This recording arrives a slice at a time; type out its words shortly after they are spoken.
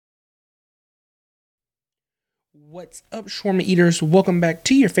What's up, Shawarma Eaters? Welcome back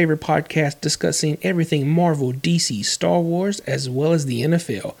to your favorite podcast discussing everything Marvel, DC, Star Wars, as well as the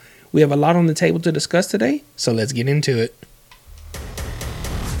NFL. We have a lot on the table to discuss today, so let's get into it.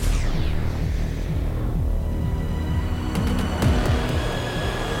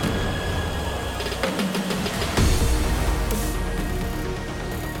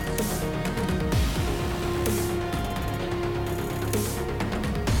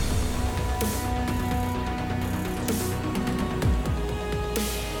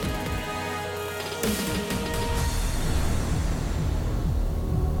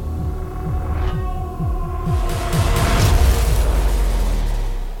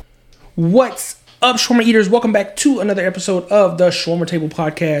 What's up, Shawarma Eaters? Welcome back to another episode of the Shawarma Table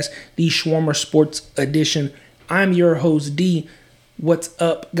Podcast, the Shawarma Sports Edition. I'm your host, D. What's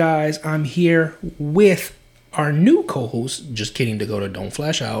up, guys? I'm here with our new co-host, just kidding, Dakota, don't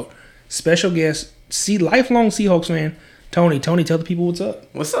flash out, special guest, lifelong Seahawks fan, Tony. Tony, tell the people what's up.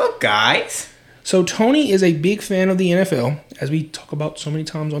 What's up, guys? So Tony is a big fan of the NFL. As we talk about so many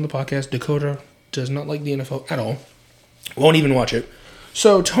times on the podcast, Dakota does not like the NFL at all. Won't even watch it.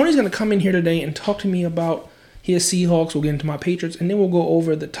 So Tony's going to come in here today and talk to me about his Seahawks. We'll get into my Patriots, and then we'll go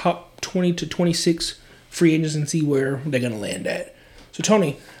over the top 20 to 26 free agents and see where they're going to land at. So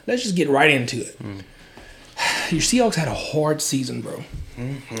Tony, let's just get right into it. Your Seahawks had a hard season, bro.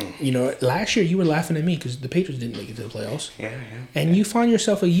 Mm-hmm. You know, last year you were laughing at me because the Patriots didn't make it to the playoffs. Yeah. And you find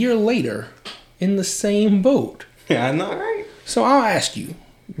yourself a year later in the same boat. Yeah, I know, right? So I'll ask you,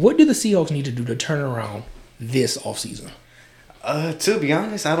 what do the Seahawks need to do to turn around this offseason? To be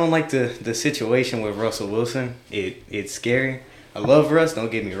honest, I don't like the situation with Russell Wilson. It's scary. I love Russ,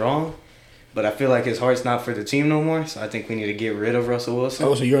 don't get me wrong. But I feel like his heart's not for the team no more. So I think we need to get rid of Russell Wilson.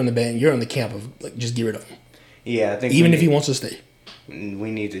 Oh, so you're in the camp of like just get rid of him. Yeah, I think even if he wants to stay.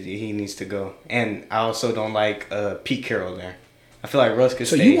 He needs to go. And I also don't like Pete Carroll there. I feel like Russ could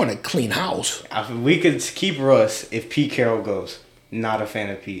stay. So you want a clean house. We could keep Russ if Pete Carroll goes. Not a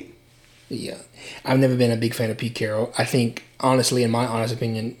fan of Pete. Yeah. I've never been a big fan of Pete Carroll. I think, honestly, in my honest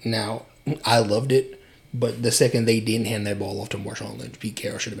opinion now, I loved it. But the second they didn't hand that ball off to Marshawn Lynch, Pete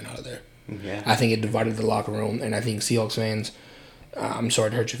Carroll should have been out of there. Yeah. I think it divided the locker room. And I think Seahawks fans, I'm sorry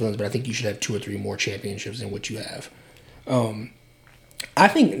to hurt your feelings, but I think you should have 2 or 3 more championships than what you have. I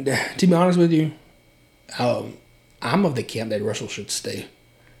think, to be honest with you, I'm of the camp that Russell should stay.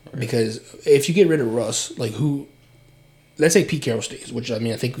 Right. Because if you get rid of Russ, like who... Let's say Pete Carroll stays, which I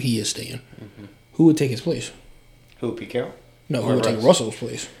think he is staying. Mm-hmm. Who would take his place? Who, Pete Carroll? No, who would take Russell's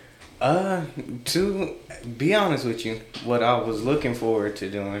place? To be honest with you, what I was looking forward to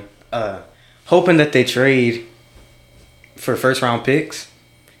doing, hoping that they trade for first round picks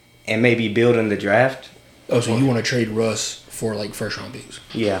and maybe building the draft. Oh, so you want to trade Russ for like first round picks?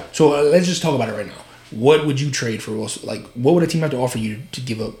 Yeah. So let's just talk about it right now. What would you trade for Russ? Like, what would a team have to offer you to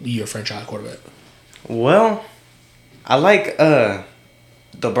give up your franchise quarterback? Well, I like the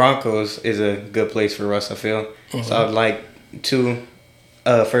Broncos is a good place for Russ, I feel. Mm-hmm. So I'd like 2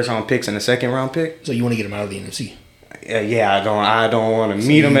 first round picks and a second round pick. So you want to get him out of the NFC? Yeah, I don't want to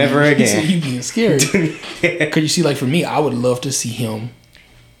meet him ever again. So you being scared? Because you see, like for me, I would love to see him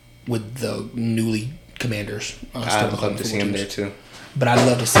with the newly Commanders. I'd love to see him there too. But I'd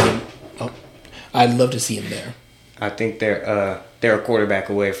love to see him. I'd love to see him there. I think they're a quarterback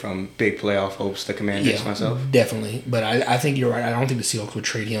away from big playoff hopes, the Commanders, myself. Definitely. But I think you're right. I don't think the Seahawks would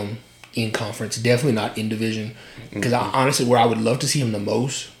trade him in conference. Definitely not in division. Because honestly, where I would love to see him the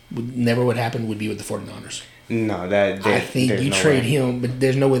most, would happen, would be with the 49ers. No, I think you trade him, but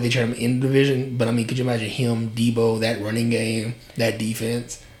there's no way they trade him in division. But, could you imagine him, Debo, that running game, that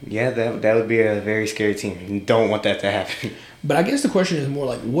defense? Yeah, that would be a very scary team. You don't want that to happen. But I guess the question is more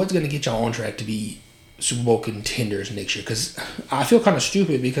like, what's going to get y'all on track to be Super Bowl contenders next year? Because I feel kind of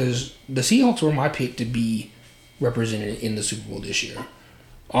stupid because the Seahawks were my pick to be represented in the Super Bowl this year.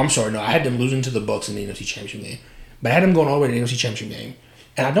 I'm sorry, no, I had them losing to the Bucs in the NFC Championship game, but I had them going all the way to the NFC Championship game,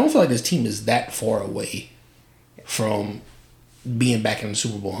 and I don't feel like this team is that far away from being back in the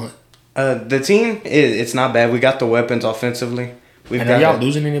Super Bowl hunt. The team it's not bad. We got the weapons offensively. Are y'all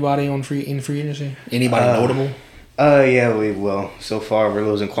losing anybody in free agency? Anybody notable? Yeah, we will. So far, we're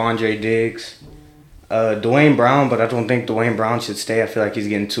losing Quandre Diggs. Dwayne Brown, but I don't think Dwayne Brown should stay. I feel like he's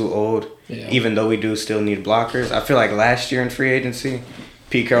getting too old, even though we do still need blockers. I feel like last year in free agency,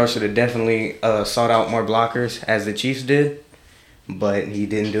 Pete Carroll should have definitely sought out more blockers, as the Chiefs did, but he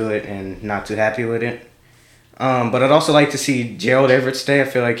didn't do it and not too happy with it. But I'd also like to see Gerald Everett stay. I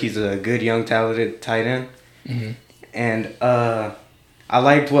feel like he's a good, young, talented tight end. Mm-hmm. And I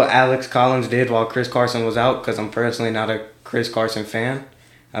liked what Alex Collins did while Chris Carson was out because I'm personally not a Chris Carson fan.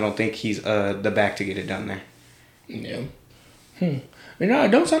 I don't think he's the back to get it done there. Yeah. I mean, no, it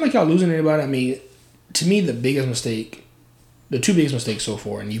don't sound like y'all losing anybody. I mean, to me, the two biggest mistakes so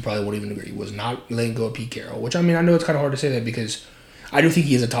far, and you probably won't even agree, was not letting go of Pete Carroll. Which, I mean, I know it's kind of hard to say that because I do think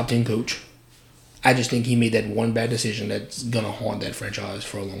he is a top 10 coach. I just think he made that one bad decision that's going to haunt that franchise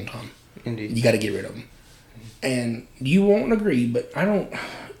for a long time. Indeed. You got to get rid of him. And you won't agree, but I don't...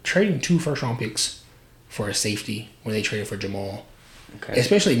 Trading 2 first-round picks for a safety when they traded for Jamal,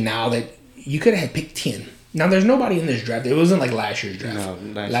 especially now that you could have had pick 10. Now, there's nobody in this draft. It wasn't like last year's draft.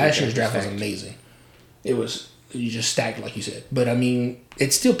 No, last year's draft was amazing. It was... You just stacked, like you said. But, I mean,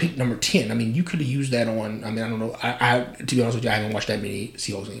 it's still pick number 10. I mean, you could have used that on... I mean, I don't know. I to be honest with you, I haven't watched that many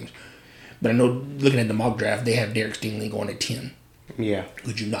Seahawks games. But I know, looking at the mock draft, they have Derek Stingley going at 10. Yeah.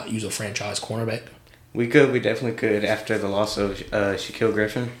 Would you not use a franchise cornerback? We could. We definitely could after the loss of Shaquille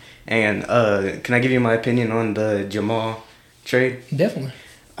Griffin. And can I give you my opinion on the Jamal trade? Definitely.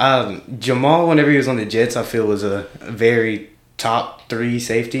 Jamal, whenever he was on the Jets, I feel was a very top 3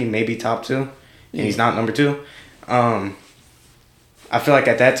 safety, maybe top 2. And he's not number 2. I feel like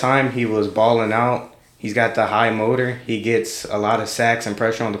at that time he was balling out. He's got the high motor. He gets a lot of sacks and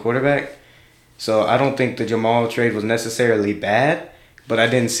pressure on the quarterback. So I don't think the Jamal trade was necessarily bad, but I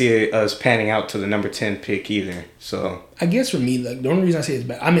didn't see us panning out to the number 10 pick either. So I guess for me, like, the only reason I say it's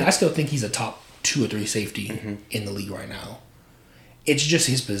bad, I mean, I still think he's a top 2 or 3 safety in the league right now. It's just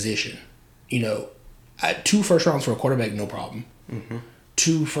his position. You know, 2 first rounds for a quarterback, no problem.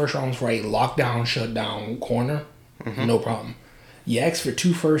 2 first rounds for a lockdown, shutdown corner, no problem. You ask for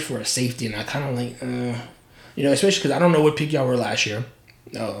 2 firsts for a safety, and I kind of like, you know, especially because I don't know what pick y'all were last year.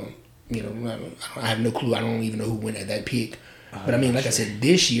 You know, I have no clue. I don't even know who went at that pick. But I mean, like I said,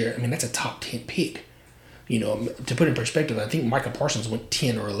 this year, I mean, that's a top 10 pick. You know, to put in perspective, I think Micah Parsons went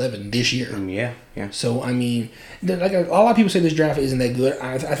 10 or 11 this year. Yeah. So, I mean, like a lot of people say this draft isn't that good.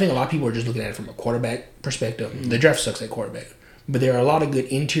 I think a lot of people are just looking at it from a quarterback perspective. The draft sucks at quarterback. But there are a lot of good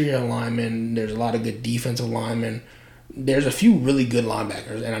interior linemen. There's a lot of good defensive linemen. There's a few really good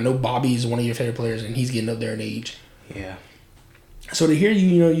linebackers. And I know Bobby's one of your favorite players, and he's getting up there in age. Yeah. So to hear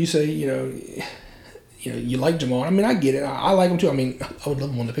you say, you like Jamal. I mean, I get it. I like him too. I mean, I would love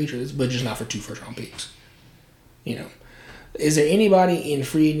him on the Patriots, but just not for 2 first-round picks. You know, is there anybody in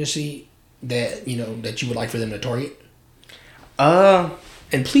free agency that that you would like for them to target?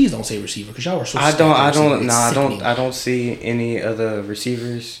 And please don't say receiver because y'all are so. I don't see any other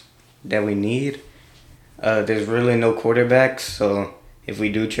receivers that we need. There's really no quarterbacks, so if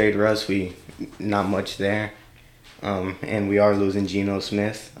we do trade Russ, we not much there. And we are losing Geno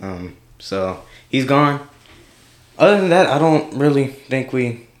Smith. So he's gone. Other than that, I don't really think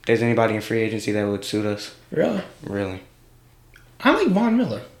there's anybody in free agency that would suit us. Really? Really. I like Von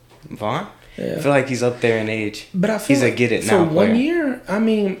Miller. Vaughn? Yeah. I feel like he's up there in age. But I feel he's like a get it now for player. 1 year, I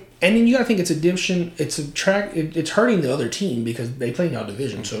mean, and then you gotta think it's a division. It's a track. It's hurting the other team because they play in our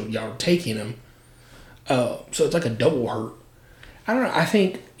division. So y'all are taking him. So it's like a double hurt. I don't know. I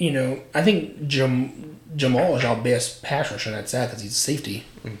think Jamal is our best pass rusher. That's sad because he's a safety.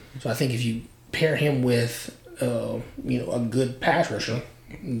 So I think if you pair him with a good pass rusher,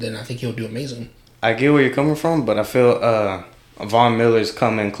 then I think he'll do amazing. I get where you're coming from, but I feel Von Miller's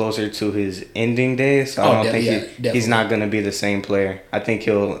coming closer to his ending days, so I don't think he's not going to be the same player. I think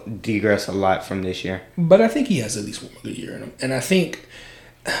he'll degress a lot from this year. But I think he has at least one good year in him, and I think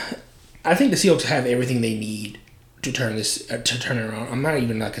the Seahawks have everything they need to turn it around. I'm not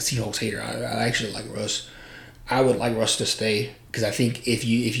even like a Seahawks hater. I actually like Russ. I would like Russ to stay because I think if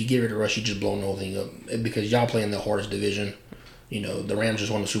you get rid of Russ, you just blow the whole thing up because y'all play in the hardest division. The Rams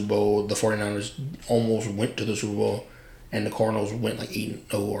just won the Super Bowl. The 49ers almost went to the Super Bowl. And the Cardinals went like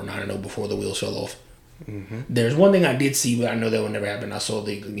 8-0 or 9-0 before the wheels fell off. There's one thing I did see, but I know that would never happen. I saw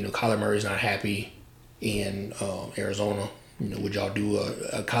Kyler Murray's not happy in Arizona. Would y'all do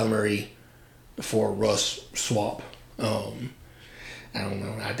a Kyler Murray for Russ swap? I don't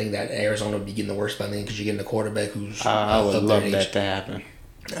know. I think that Arizona would be getting the worst by then because you're getting a quarterback who's I would love that to happen.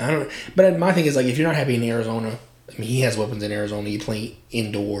 I don't know. But my thing is, like, if you're not happy in Arizona, I mean, he has weapons in Arizona. You play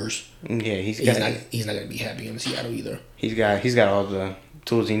indoors. Yeah, he's not going to be happy in Seattle either. He's got all the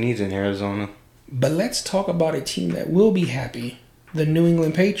tools he needs in Arizona. But let's talk about a team that will be happy. The New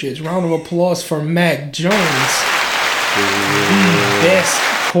England Patriots. Round of applause for Mac Jones. The best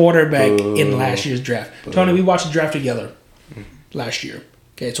quarterback in last year's draft. Tony, we watched the draft together last year.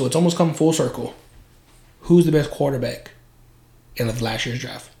 Okay, so it's almost come full circle. Who's the best quarterback in last year's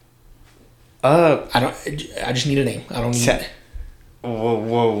draft? I just need a name. I don't need.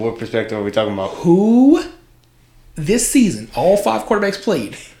 What perspective are we talking about? Who this season, all 5 quarterbacks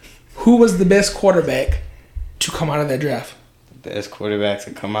played. Who was the best quarterback to come out of that draft? Best quarterbacks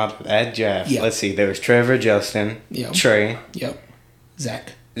that come out of that draft. Yeah. Let's see. There was Trevor, Justin, Trey. Yep.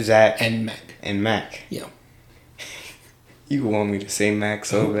 Zach. And Mac. Yeah. You want me to say Mac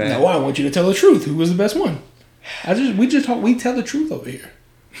so bad? No, I want you to tell the truth. Who was the best one? We tell the truth over here.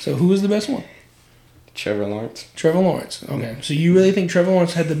 So who was the best one? Trevor Lawrence. Trevor Lawrence. Okay. So you really think Trevor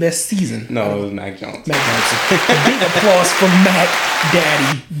Lawrence had the best season? No, it was Mac Jones. Mac Jones. A big applause for Mac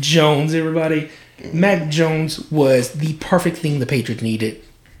Daddy Jones, everybody. Mac Jones was the perfect thing the Patriots needed.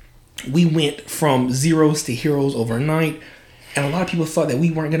 We went from zeros to heroes overnight, and a lot of people thought that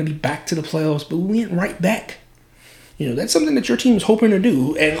we weren't going to be back to the playoffs, but we went right back. That's something that your team is hoping to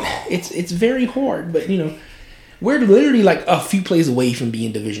do, and it's very hard, but we're literally like a few plays away from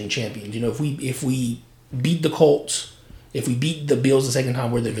being division champions. If we beat the Colts, if we beat the Bills the second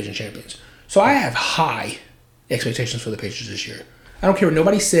time, we're the division champions. So I have high expectations for the Patriots this year. I don't care what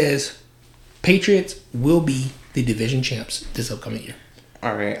nobody says. Patriots will be the division champs this upcoming year.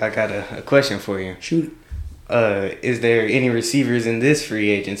 All right, I got a question for you. Shoot. Is there any receivers in this free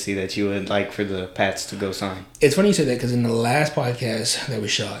agency that you would like for the Pats to go sign? It's funny you said that because in the last podcast that we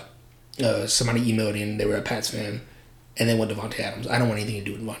shot, somebody emailed in, they were a Pats fan, and they went Devontae Adams. I don't want anything to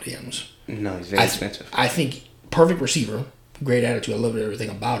do with Devontae Adams. No, he's very expensive. I think perfect receiver, great attitude. I love everything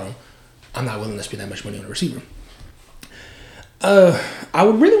about him. I'm not willing to spend that much money on a receiver. I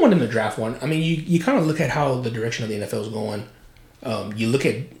would really want him to draft one. I mean, you kind of look at how the direction of the NFL is going. You look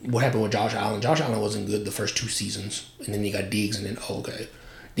at what happened with Josh Allen. Josh Allen wasn't good the first two seasons, and then you got Diggs, and then okay.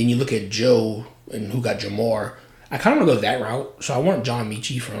 Then you look at Joe and who got Jamar. I kind of want to go that route, so I want John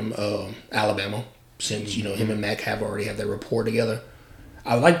Mechie from Alabama, since him and Mac already have that rapport together.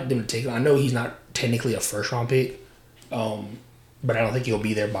 I would like them to take him. I know he's not technically a first round pick, but I don't think he'll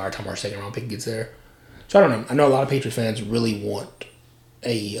be there by the time our second round pick gets there. So I don't know. I know a lot of Patriots fans really want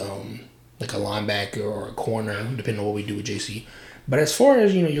a like a linebacker or a corner, depending on what we do with JC. But as far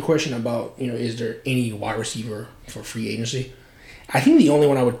as your question about is there any wide receiver for free agency, I think the only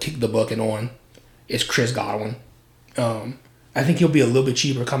one I would kick the bucket on is Chris Godwin. I think he'll be a little bit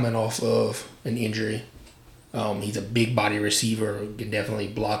cheaper coming off of an injury. He's a big body receiver, can definitely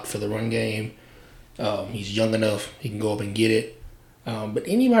block for the run game. He's young enough, he can go up and get it. But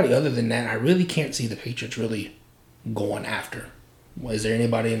anybody other than that, I really can't see the Patriots really going after. Is there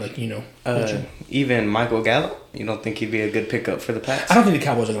anybody even Michael Gallup? You don't think he'd be a good pickup for the Pats? I don't think the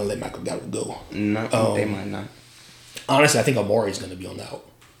Cowboys are going to let Michael Gallup go. No, they might not. Honestly, I think Amari's going to be on the out.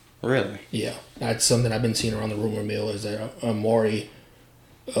 Really? Yeah, that's something I've been seeing around the rumor mill. Is that Amari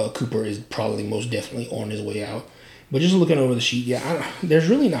Cooper is probably most definitely on his way out. But just looking over the sheet, there's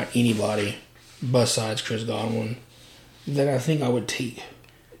really not anybody besides Chris Godwin that I think I would take.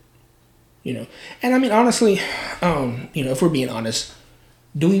 And I mean, honestly, if we're being honest,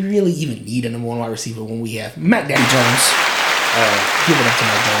 do we really even need a number one wide receiver when we have Matt Daddy Jones? Give it up to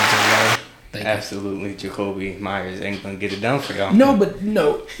Matt Jones, everybody. Absolutely. Jacoby Myers ain't going to get it done for y'all.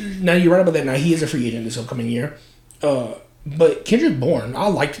 No. Now, you're right about that. Now, he is a free agent this upcoming year. But Kendrick Bourne, I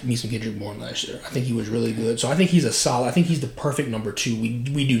liked me some Kendrick Bourne last year. I think he was really good. So I think he's I think he's the perfect number two. We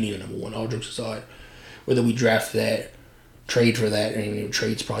do need a number one, all jokes aside. Whether we draft that, trade for that, and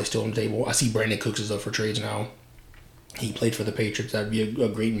trade's probably still on the table. I see Brandon Cooks is up for trades now. He played for the Patriots. That'd be a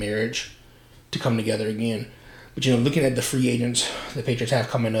great marriage to come together again. But looking at the free agents the Patriots have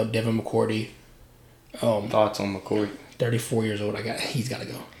coming up, Devin McCourty. Thoughts on McCourty? 34 years old. He's got to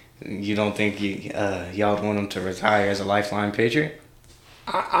go. You don't think y'all want him to retire as a lifeline Patriot?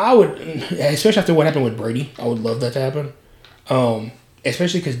 I would, especially after what happened with Brady. I would love that to happen.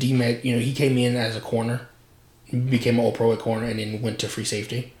 Especially because D-Mac, he came in as a corner, became an All-Pro at corner, and then went to free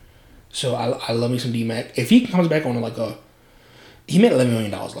safety. So I love me some D-Mac. If he comes back on he made $11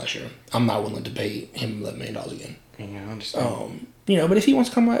 million last year. I'm not willing to pay him $11 million again. Yeah, I understand. But if he wants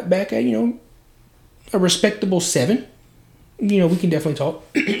to come back at, a respectable 7, we can definitely talk.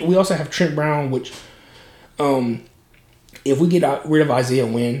 We also have Trent Brown, which, if we get rid of Isaiah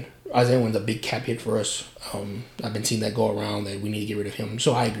Wynn's a big cap hit for us. I've been seeing that go around that we need to get rid of him.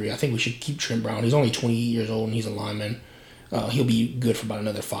 So I agree. I think we should keep Trent Brown. He's only 28 years old and he's a lineman. He'll be good for about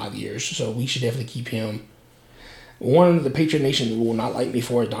another 5 years. So we should definitely keep him. One the Patriot Nation will not like me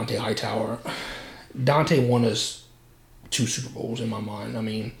for is Dante Hightower. Dante won us 2 Super Bowls in my mind. I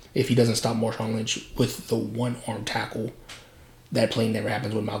mean, if he doesn't stop Marshawn Lynch with the one-arm tackle, that play never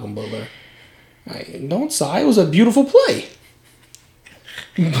happens with Malcolm Butler. Don't sigh. It was a beautiful play.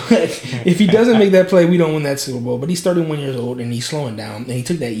 But if he doesn't make that play, we don't win that Super Bowl. But he's 31 years old and he's slowing down, and he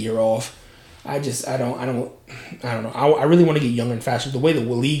took that year off. I don't know. I really want to get younger and faster. The way the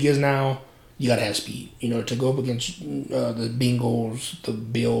league is now, you got to have speed. To go up against the Bengals, the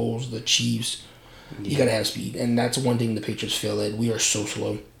Bills, the Chiefs. You got to have speed, and that's one thing the Patriots fail at. We are so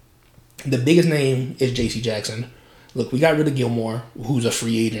slow. The biggest name is J.C. Jackson. Look, we got rid of Gilmore, who's a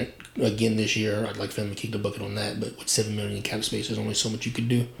free agent again this year. I'd like for them to kick the bucket on that, but with $7 million in cap space, there's only so much you could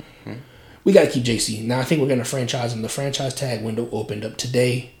do. Mm-hmm. We got to keep JC. Now, I think we're going to franchise him. The franchise tag window opened up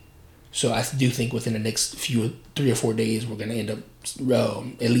today, so I do think within the next 3 or 4 days, we're going to end up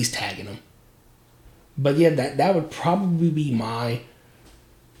at least tagging him. But yeah, that would probably be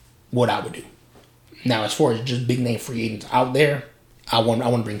what I would do. Now, as far as just big name free agents out there, I want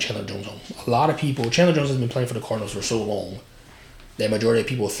to bring Chandler Jones home. A lot of people, Chandler Jones has been playing for the Cardinals for so long that majority of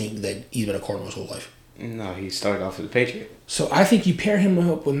people think that he's been a Cardinal his whole life. No, he started off as a Patriot. So I think you pair him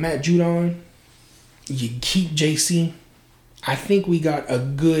up with Matt Judon, you keep JC. I think we got a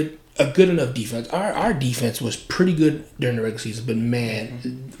good enough defense. Our defense was pretty good during the regular season, but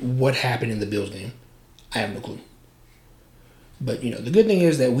man, what happened in the Bills game? I have no clue. But the good thing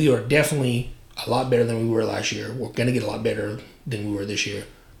is that we are definitely a lot better than we were last year. We're going to get a lot better than we were this year.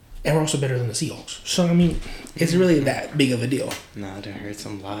 And we're also better than the Seahawks. So, I mean, it's really that big of a deal. Nah, I done heard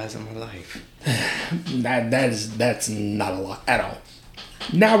some lies in my life. That's not a lot at all.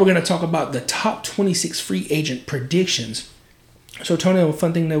 Now we're going to talk about the top 26 free agent predictions. So, Tony, a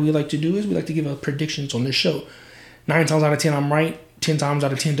fun thing that we like to do is we like to give out predictions on this show. 9 times out of 10, I'm right. 10 times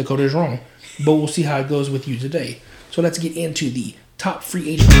out of 10, Dakota is wrong. But we'll see how it goes with you today. So, let's get into the top free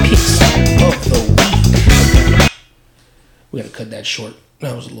agent picks of the week. We got to cut that short.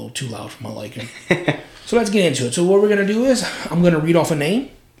 That was a little too loud for my liking. So let's get into it. So what we're going to do is I'm going to read off a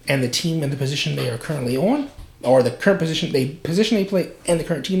name and the team and the position they are currently on, or the current position they play and the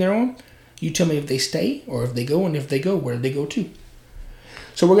current team they're on. You tell me if they stay or if they go, and if they go, where do they go to?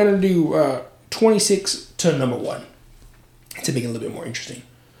 So we're going to do 26 to number 1 to make it a little bit more interesting.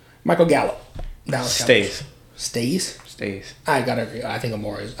 Michael Gallup. Stays. Stays. I gotta agree. I think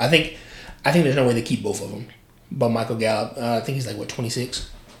Amari is. I think there's no way to keep both of them. But Michael Gallup, I think he's 26.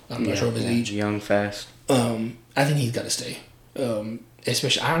 I'm not sure of his age. Young, fast. I think he's got to stay.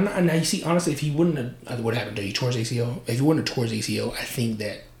 Especially, now you see, honestly, if he wouldn't have, what happened to him? He tore his ACL. If he wouldn't have tore his ACL, I think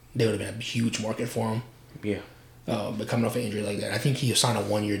that there would have been a huge market for him. Yeah. But coming off an injury like that, I think he'll sign a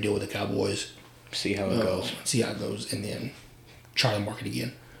 1-year deal with the Cowboys. See how it goes. And then try the market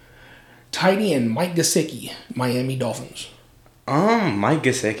again. Tight end Mike Gesicki, Miami Dolphins. Mike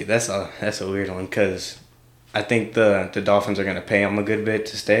Gesicki, that's a weird one because I think the Dolphins are going to pay him a good bit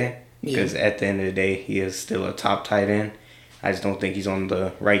to stay because at the end of the day, he is still a top tight end. I just don't think he's on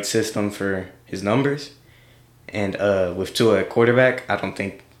the right system for his numbers. And with Tua at quarterback, I don't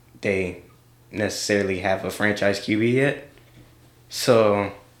think they necessarily have a franchise QB yet.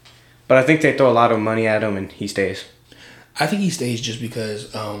 So, but I think they throw a lot of money at him and he stays. I think he stays just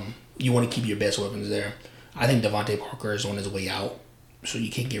because you want to keep your best weapons there. I think Devontae Parker is on his way out, so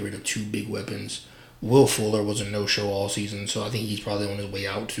you can't get rid of 2 big weapons. Will Fuller was a no-show all season, so I think he's probably on his way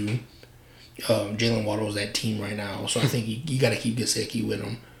out too. Jalen Waddle's that team right now, so I think you got to keep Gesicki with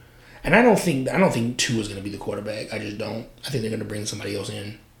him. And I don't think Tua is going to be the quarterback. I just don't. I think they're going to bring somebody else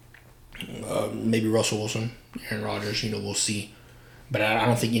in. Maybe Russell Wilson, Aaron Rodgers. We'll see. But I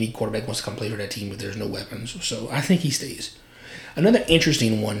don't think any quarterback wants to come play for that team if there's no weapons. So I think he stays. Another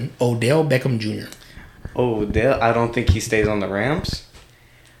interesting one, Odell Beckham Jr. Odell, I don't think he stays on the Rams.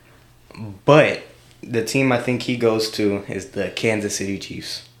 But the team I think he goes to is the Kansas City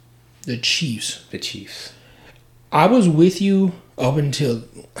Chiefs. The Chiefs. I was with you up until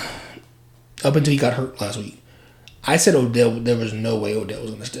he got hurt last week. I said there was no way Odell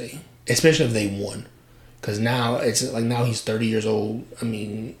was going to stay, especially if they won. Because now now he's 30 years old. I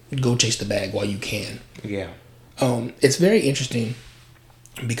mean, go chase the bag while you can. Yeah. It's very interesting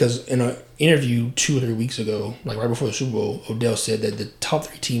because in an interview 2 or 3 weeks ago, right before the Super Bowl, Odell said that the top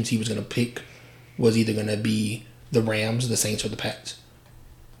 3 teams he was going to pick was either going to be the Rams, the Saints, or the Pats.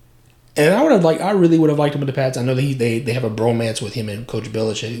 And I really would have liked him with the Pats. I know that they have a bromance with him and Coach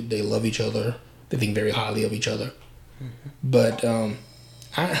Belichick. They love each other. They think very highly of each other. Mm-hmm. But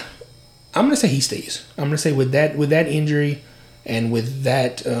I'm gonna say he stays. I'm gonna say with that injury and with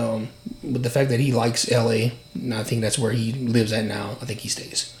that with the fact that he likes LA, and I think that's where he lives at now. I think he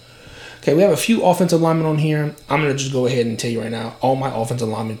stays. Okay, we have a few offensive linemen on here. I'm gonna just go ahead and tell you right now, all my offensive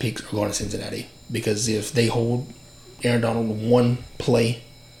lineman picks are going to Cincinnati because if they hold Aaron Donald one play,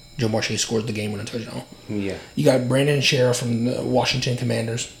 Joe Marche scores the game-winning touchdown. Yeah. You got Brandon Sheriff from the Washington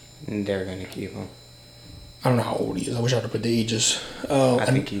Commanders. And they're going to keep him. I don't know how old he is. I wish I could put the ages. I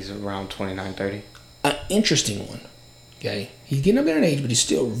think he's around 29, 30. An interesting one. Okay. He's getting up there in age, but he's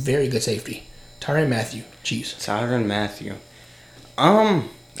still very good safety. Tyrann Mathieu, Chiefs. Tyrann Mathieu.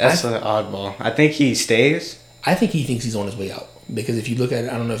 That's an oddball. I think he stays. I think he thinks he's on his way out. because if you look at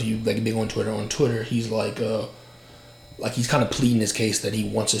it, I don't know if you like big on Twitter. On Twitter, he's like he's kind of pleading his case that he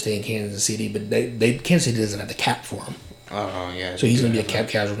wants to stay in Kansas City, but Kansas City doesn't have the cap for him. Oh yeah. So he's gonna be a cap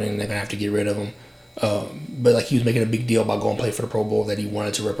casualty, and they're gonna have to get rid of him. But like he was making a big deal about going play for the Pro Bowl, that he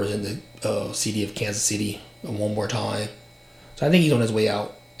wanted to represent the city of Kansas City one more time. So I think he's on his way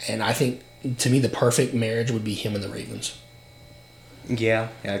out, and I think to me the perfect marriage would be him and the Ravens. Yeah,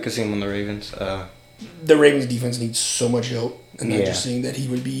 I could see him on the Ravens. The Ravens defense needs so much help, and I'm just saying that he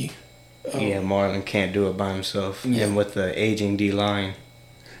would be. Marlon can't do it by himself, and with the aging D line.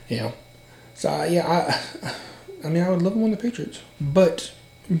 Yeah, so I mean, I would love him on the Patriots, but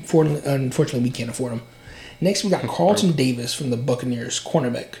unfortunately, we can't afford him. Next, we got Carlton Davis from the Buccaneers,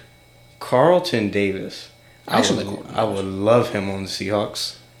 cornerback. Carlton Davis. I would love him on the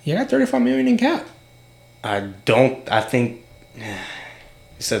Seahawks. He got $35 million in cap. I think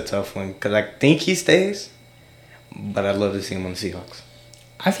it's a tough one because I think he stays, but I'd love to see him on the Seahawks.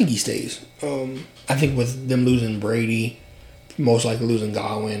 I think he stays. I think with them losing Brady, most likely losing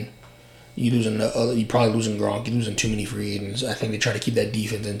Godwin, you probably losing Gronk, you're losing too many free agents. I think they try to keep that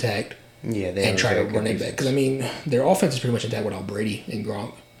defense intact. Yeah, and try to run it back. Because I mean, their offense is pretty much intact without Brady and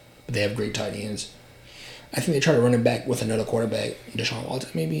Gronk, but they have great tight ends. I think they try to run it back with another quarterback, Deshaun Watson,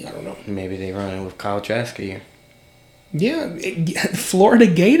 maybe. I don't know. Maybe they run it with Kyle Trask again. Yeah, Florida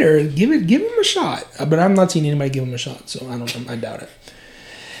Gator, give him a shot. But I'm not seeing anybody give him a shot, so I doubt it.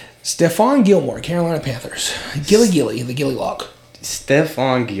 Stephon Gilmore, Carolina Panthers. Gilly, the Gilly Lock.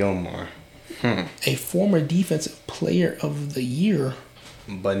 Stephon Gilmore. A former defensive player of the year.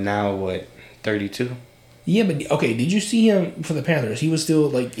 But now what? 32? Yeah, but okay. Did you see him for the Panthers? He was still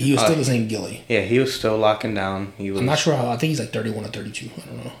the same Gilly. Yeah, he was still locking down. I'm not sure how. I think he's like 31 or 32. I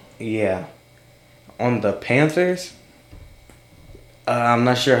don't know. Yeah, on the Panthers, I'm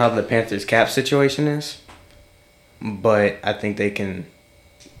not sure how the Panthers cap situation is, but I think they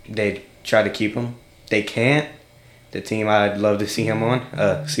try to keep him. They can't. The team I'd love to see him on,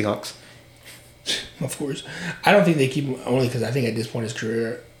 Seahawks. Of course, I don't think they keep him only because I think at this point in his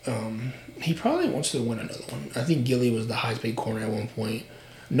career. He probably wants to win another one. I think Gilly was the highest paid corner at one point.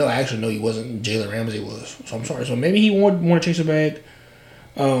 No, actually, no, he wasn't. Jalen Ramsey was. So I'm sorry. So maybe he want to chase it back.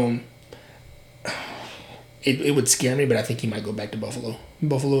 It would scare me, but I think he might go back to Buffalo.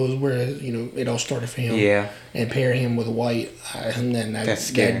 Buffalo is where it all started for him. Yeah. And pair him with White, and then that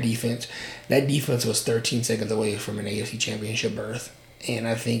defense. That defense was 13 seconds away from an AFC Championship berth. And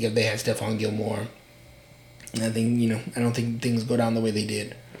I think if they had Stephon Gilmore, I don't think things go down the way they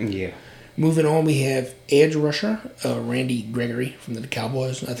did. Yeah. Moving on, we have edge rusher Randy Gregory from the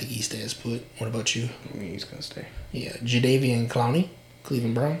Cowboys. I think he stays put. What about you? He's going to stay. Yeah. Jadeveon Clowney,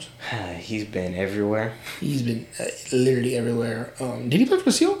 Cleveland Browns. He's been everywhere. He's been literally everywhere. Did he play for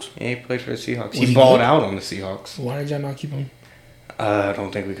the Seahawks? Yeah, he played for the Seahawks. He balled out on the Seahawks. Why did y'all not keep him? I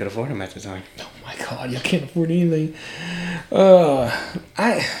don't think we could afford him at the time. Oh, my God. Y'all can't afford anything. The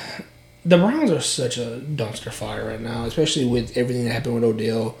Browns are such a dumpster fire right now, especially with everything that happened with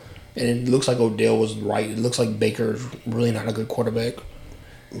Odell. And it looks like Odell was right. It looks like Baker's really not a good quarterback.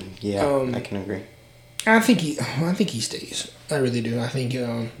 Yeah, I can agree. I think he stays. I really do. I think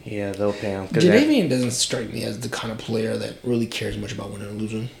yeah, they'll pay him. Jadeveon doesn't strike me as the kind of player that really cares much about winning or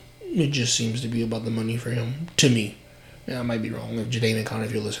losing. It just seems to be about the money for him. To me, yeah, I might be wrong. If Jadeveon Clowney,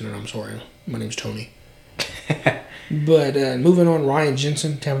 if you're listening, I'm sorry. My name's Tony. But moving on, Ryan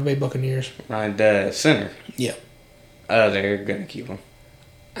Jensen, Tampa Bay Buccaneers. Ryan, the center. Yeah. They're gonna keep him.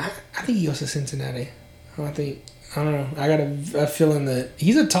 I think he goes to Cincinnati. I don't know. I got a feeling that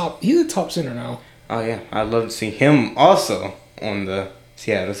he's a top center now. Oh yeah, I'd love to see him also on the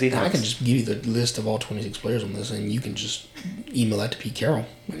Seattle Seahawks. I can just give you the list of all 26 players on this, and you can just email that to Pete Carroll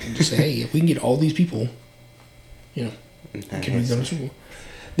and just say, hey, if we can get all these people, can we go to the Super Bowl?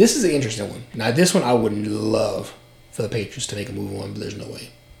 This is an interesting one. Now, this one I would love for the Patriots to make a move on, but there's no way.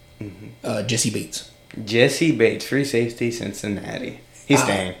 Mm-hmm. Jesse Bates. Jesse Bates, free safety, Cincinnati. He's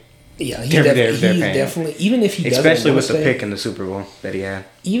staying. Yeah, he's definitely. Even if he doesn't, especially with the pick in the Super Bowl that he had.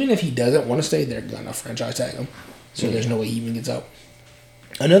 Even if he doesn't want to stay, they're gonna franchise tag him. So there's no way he even gets out.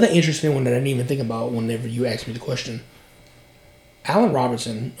 Another interesting one that I didn't even think about whenever you asked me the question. Allen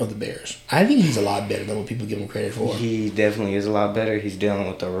Robinson of the Bears. I think he's a lot better than what people give him credit for. He definitely is a lot better. He's dealing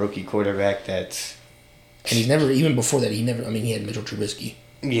with a rookie quarterback that's... And he's never, even before that, he had Mitchell Trubisky.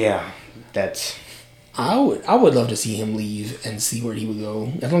 Yeah, that's... I would love to see him leave and see where he would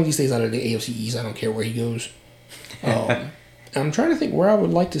go. As long as he stays out of the AFC East, I don't care where he goes. I'm trying to think where I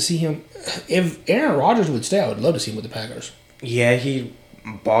would like to see him. If Aaron Rodgers would stay, I would love to see him with the Packers. Yeah, he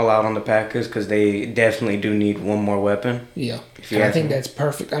ball out on the Packers because they definitely do need one more weapon. Yeah, and I think that's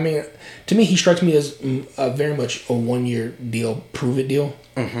perfect. I mean, to me, he strikes me as very much a 1-year deal, prove it deal.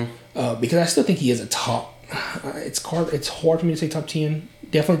 Mm-hmm. Because I still think he is a top. It's hard for me to say top 10.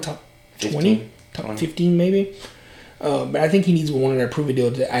 Definitely top 20, top 15 maybe. But I think he needs one of their prove it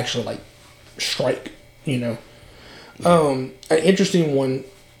deal to actually like strike. You know, an interesting one.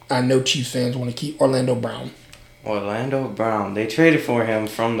 I know Chiefs fans want to keep Orlando Brown. Orlando Brown. They traded for him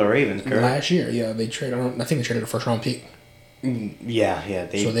from the Ravens, correct? Last year, yeah. They traded. I think they traded a first-round pick. Yeah.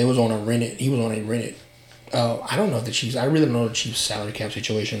 So they was on a rented. He was on a rented. I don't know if the Chiefs. I really don't know the Chiefs' salary cap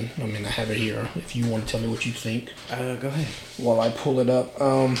situation. I mean, I have it here. If you want to tell me what you think, go ahead. While I pull it up.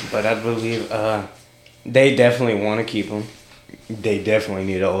 But I believe they definitely want to keep him. They definitely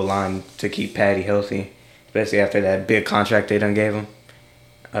need an O-line to keep Patty healthy, especially after that big contract they done gave him.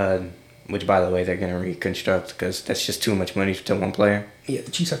 Which, by the way, they're going to reconstruct because that's just too much money to one player. Yeah,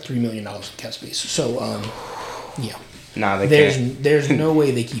 the Chiefs have $3 million in cap space. So, yeah. Nah, they can't. There's no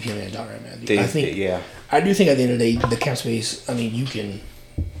way they keep him in Tyrann Mathieu. I do think at the end of the day, the cap space, I mean, you can,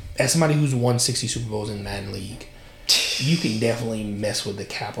 as somebody who's won 60 Super Bowls in the Madden League, you can definitely mess with the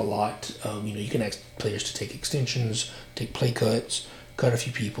cap a lot. You can ask players to take extensions, take play cuts, cut a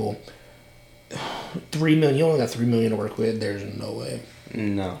few people. $3 million, you only got $3 million to work with. There's no way.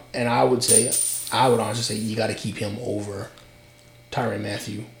 No. And I would honestly say you got to keep him over Tyrann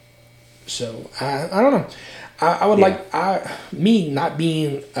Mathieu. So I don't know. I would me not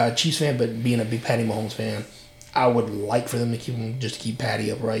being a Chiefs fan, but being a big Patty Mahomes fan, I would like for them to keep him just to keep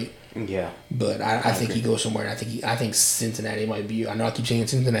Patty upright. Yeah. But I think he goes somewhere. And I think Cincinnati might be. I know I keep saying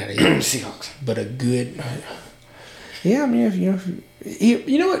Cincinnati. Seahawks. But a good. Yeah, I mean, if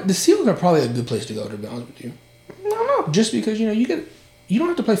you know what, the Seahawks are probably a good place to go. To be honest with you, no, just because you don't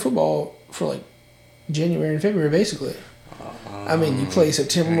have to play football for like January and February, basically. I mean, you play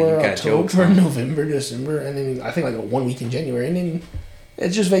September, October, November, December, and then I think like 1 week in January, and then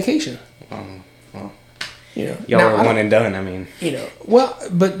it's just vacation. Well, y'all were one and done. I mean,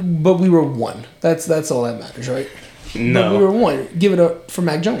 but we were one. That's all that matters, right? No, but we were one. Give it up for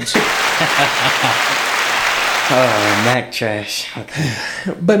Mac Jones. Mac trash. Okay.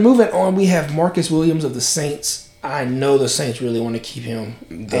 But moving on, we have Marcus Williams of the Saints. I know the Saints really want to keep him.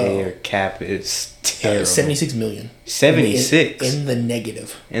 Their cap is terrible. $76 million. 76 in the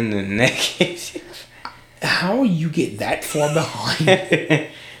negative. In the negative. How you get that far behind?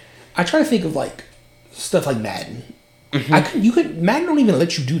 I try to think of like stuff like Madden. Mm-hmm. Madden don't even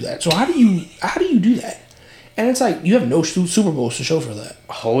let you do that. So how do you do that? And it's like you have no Super Bowls to show for that.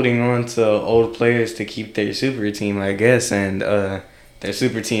 Holding on to old players to keep their super team, I guess, and their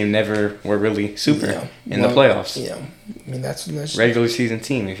super team never were really super in the playoffs. Yeah, I mean that's regular season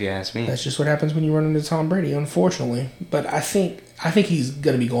team, if you ask me. That's just what happens when you run into Tom Brady, unfortunately. But I think he's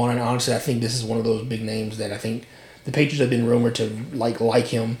gonna be going. And honestly, I think this is one of those big names that I think the Patriots have been rumored to like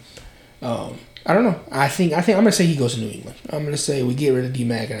him. I don't know. I think I'm gonna say he goes to New England. I'm gonna say we get rid of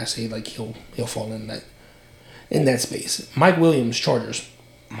D-Mac, and I say like he'll fall in that space. Mike Williams, Chargers.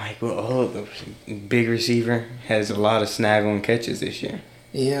 The big receiver, has a lot of snaggle and catches this year.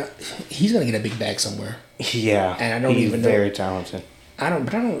 Yeah, he's gonna get a big bag somewhere. Yeah, and I don't even know. He's very talented. I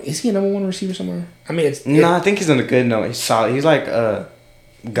don't. Is he a number one receiver somewhere? I mean, I think he's on a good note. He's solid. He's like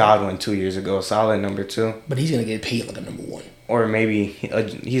Godwin 2 years ago, solid number 2. But he's gonna get paid like a number 1. Or maybe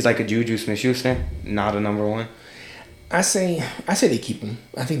he's like a Juju Smith-Schuster, not a number 1. I say they keep him.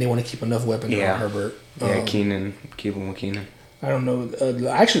 I think they want to keep enough weapons around Herbert. Yeah, Keenan. Keep him with Keenan. I don't know.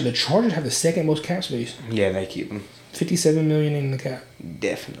 Actually, the Chargers have the second most cap space. Yeah, they keep him. $57 million in the cap.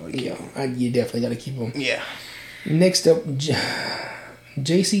 Definitely keep him. You definitely got to keep him. Yeah. Next up,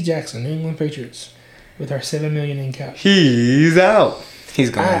 J.C. Jackson, New England Patriots, with our $7 million in cap. He's out.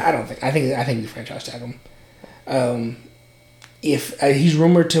 He's gone. I don't think. I think we franchise tag him. If he's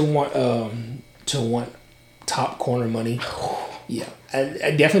rumored to want top corner money. Yeah,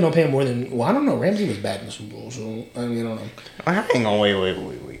 I definitely don't pay him more than. Well, I don't know. Ramsey was bad in the Super Bowl, so I mean, I don't know. Hang on, wait.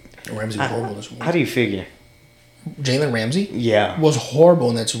 Ramsey was horrible in the Super Bowl. How do you figure? Jalen Ramsey? Yeah, was horrible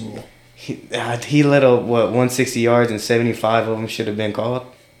in that Super Bowl. He let up 160 yards and 75 of them should have been called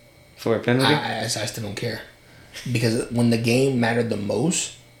for a penalty. I still don't care because when the game mattered the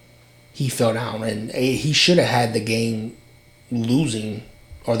most, he fell down and he should have had the game losing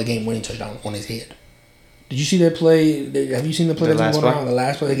or the game winning touchdown on his head. Did you see that play? Have you seen the play that's going on? The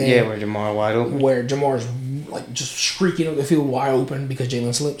last play of the game? Yeah, where Jamar wide open. Where Jamar's like just streaking up the field wide open because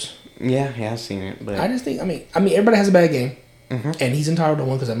Jalen slips. Yeah, I've seen it. But I just think, I mean, everybody has a bad game, and he's entitled to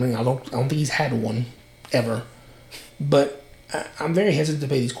one because I don't think he's had one ever. But I'm very hesitant to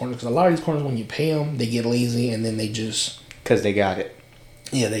pay these corners because a lot of these corners, when you pay them, they get lazy and then they just because they got it.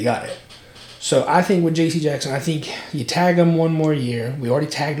 Yeah, they got it. So I think with J.C. Jackson, I think you tag him one more year. We already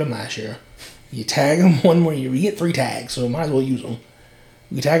tagged him last year. You tag him one more year. We get 3 tags, so might as well use them.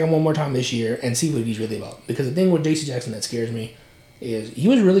 We tag him one more time this year and see what he's really about. Because the thing with J.C. Jackson that scares me is he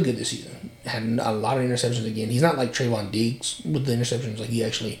was really good this season. Had a lot of interceptions again. He's not like Trayvon Diggs with the interceptions. Like, he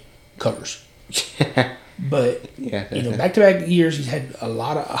actually covers. But, back-to-back years, he's had a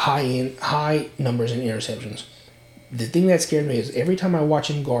lot of high numbers in interceptions. The thing that scared me is every time I watch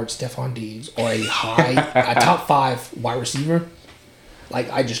him guard Stephon Diggs or a top 5 wide receiver,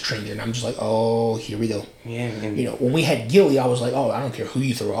 like, I just cringe and I'm just like, oh, here we go. Yeah. When we had Gilly, I was like, oh, I don't care who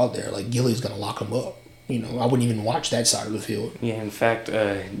you throw out there. Like, Gilly's going to lock him up. I wouldn't even watch that side of the field. Yeah, in fact,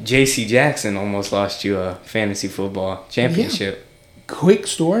 J.C. Jackson almost lost you a fantasy football championship. Yeah. Quick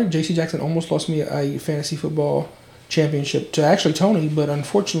story, J.C. Jackson almost lost me a fantasy football championship to actually Tony, but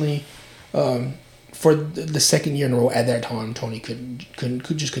unfortunately, for the second year in a row at that time, Tony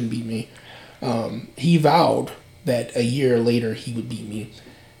couldn't beat me. He vowed that a year later he would beat me,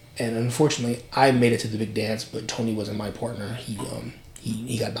 and unfortunately, I made it to the big dance, but Tony wasn't my partner.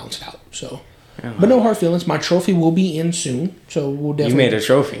 He got bounced out. So, but no hard feelings. My trophy will be in soon, so we'll definitely. You made a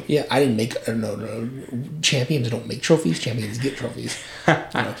trophy. Yeah, I didn't make. No. Champions don't make trophies. Champions get trophies.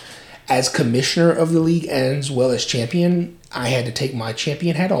 As commissioner of the league as well as champion, I had to take my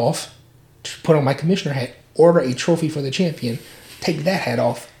champion hat off, put on my commissioner hat, order a trophy for the champion, take that hat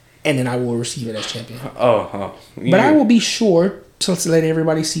off, and then I will receive it as champion. Oh. But I will be sure to let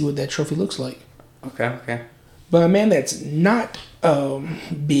everybody see what that trophy looks like. Okay. But a man that's not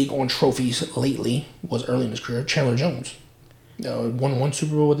big on trophies lately was early in his career, Chandler Jones. Won 1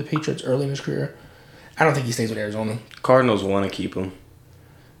 Super Bowl with the Patriots early in his career. I don't think he stays with Arizona. Cardinals want to keep him.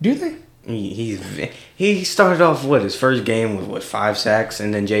 Do they? He started off his first game with 5 sacks,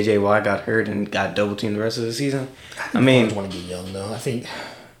 and then J.J. Watt got hurt and got double teamed the rest of the season. I mean, want to get young though. I think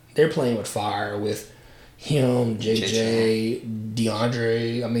they're playing with fire with him, JJ,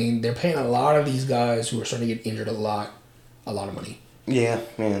 DeAndre. I mean, they're paying a lot of these guys who are starting to get injured a lot of money. Yeah,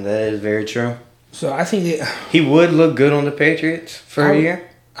 man, that is very true. So I think that he would look good on the Patriots for a year.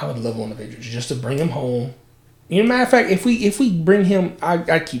 I would love him on the Patriots just to bring him home. Matter of fact, if we bring him,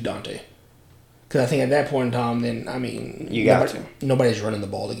 I'd keep Dante. Because I think at that point in time, then, I mean... Nobody's running the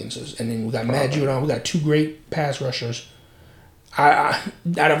ball against us. And then we got Matt Judon. We got 2 great pass rushers. Out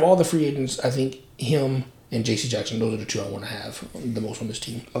of all the free agents, I think him and J.C. Jackson, those are the 2 I want to have the most on this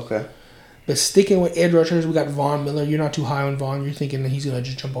team. Okay. But sticking with edge rushers, we got Von Miller. You're not too high on Von. You're thinking that he's going to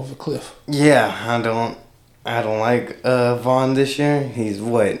just jump off a cliff. Yeah, I don't like Von this year. He's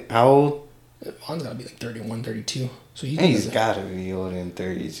what? How old? Von's got to be like 31, 32. So he's got to be older than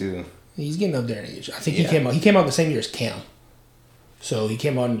 32. He's getting up there in age. I think he came out the same year as Cam. So he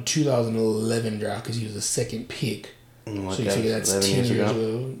came out in the 2011 draft because he was the second pick. So you figure that's 10 years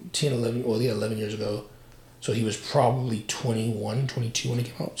ago. 10, 11, 11 years ago. So he was probably 21, 22 when he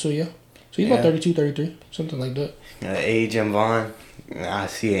came out. So yeah. So he's about 32, 33, something like that. Age and Vaughn, I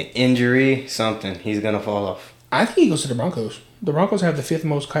see an injury, something. He's going to fall off. I think he goes to the Broncos. The Broncos have the 5th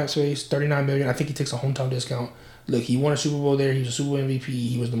most cap space, $39 million. I think he takes a hometown discount. Look, he won a Super Bowl there. He was a Super Bowl MVP.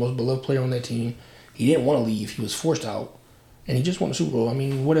 He was the most beloved player on that team. He didn't want to leave. He was forced out. And he just won a Super Bowl. I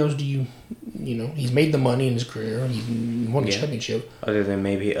mean, what else do you he's made the money in his career. He won the championship. Other than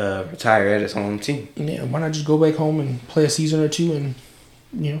maybe retire at his home team. Yeah, why not just go back home and play a season or 2 and,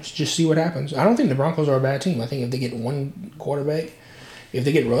 just see what happens. I don't think the Broncos are a bad team. I think if they get one quarterback, if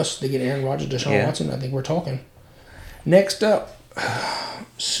they get Russ, they get Aaron Rodgers, Deshaun Watson, I think we're talking. Next up,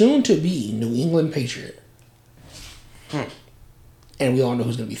 soon to be New England Patriot. And we all know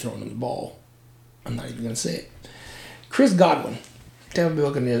who's going to be throwing them the ball. I'm not even going to say it. Chris Godwin. Tampa Bay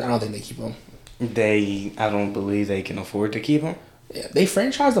Buccaneers, I don't think they keep him. I don't believe they can afford to keep him. Yeah, they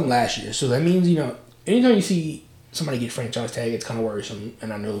franchised him last year. So that means, anytime you see somebody get franchise tag, it's kind of worrisome.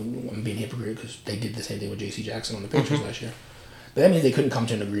 And I know I'm being a hypocrite because they did the same thing with J.C. Jackson on the Patriots last year. But that means they couldn't come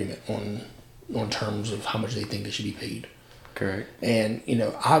to an agreement on terms of how much they think they should be paid. Correct. And,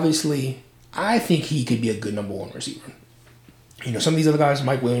 obviously, I think he could be a good number 1 receiver. Some of these other guys,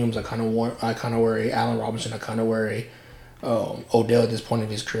 Mike Williams, I kind of worry. Allen Robinson, I kind of worry. Odell at this point in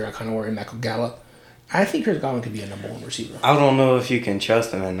his career, I kind of worry. Michael Gallup. I think Chris Godwin could be a number 1 receiver. I don't know if you can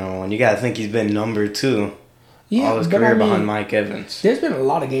trust him at number 1. You got to think he's been number 2 all his career behind Mike Evans. There's been a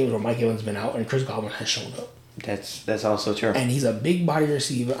lot of games where Mike Evans has been out and Chris Godwin has shown up. That's also true. And he's a big body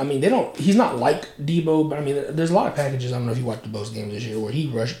receiver. I mean, he's not like Debo, but I mean, there's a lot of packages. I don't know if you watched the Bucs games this year where he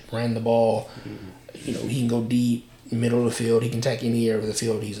ran the ball. He can go deep, middle of the field. He can attack any area of the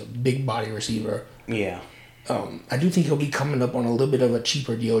field. He's a big body receiver. Yeah. I do think he'll be coming up on a little bit of a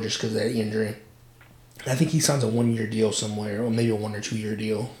cheaper deal just because of that injury. I think he signs a 1-year deal somewhere, or maybe a 1 or 2 year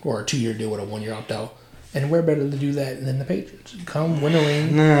deal, or a 2-year deal with a 1-year opt out. And we're better to do that than the Patriots. Come win a ring,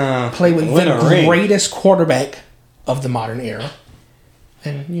 play with the greatest quarterback of the modern era,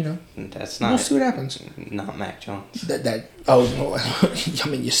 and we'll see what happens. Not Mac Jones. I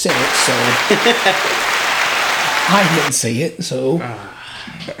mean, you said it, so I didn't say it, so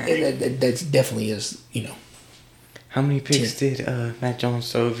that's definitely is. How many picks did Mac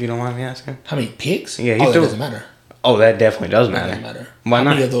Jones throw, if you don't mind me asking? How many picks? Yeah, that doesn't matter. Oh, that definitely does matter. That doesn't matter. Why How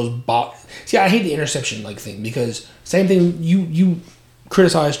not? many of those See, I hate the interception thing because same thing. You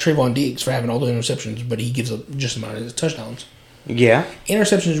criticize Trayvon Diggs for having all the interceptions, but he gives up just as amount of touchdowns. Yeah.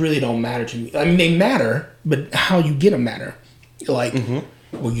 Interceptions really don't matter to me. I mean, they matter, but how you get them matter. Like,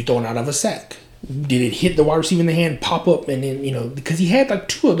 were you throwing out of a sack? Did it hit the wide receiver in the hand, pop up, and then because he had like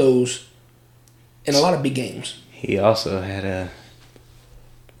 2 of those in a lot of big games. He also had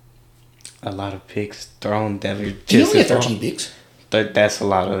a lot of picks thrown that were just. He only had 13 picks. That's a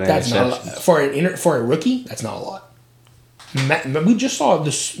lot of interceptions. That's not a lot. For a rookie. That's not a lot. We just saw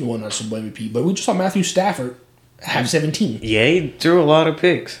this. Well, not Super Bowl MVP, but we just saw Matthew Stafford have 17. Yeah, he threw a lot of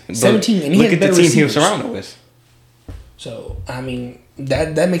picks. 17, and he look had at the team receivers. he was surrounded with. So I mean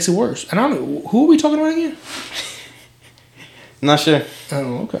that makes it worse. And I don't know who are we talking about again. Not sure.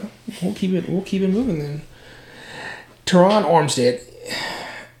 Oh, okay. We'll keep it moving then. Teron Armstead,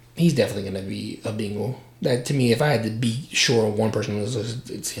 he's definitely going to be a Bengal. That to me, if I had to be sure of one person,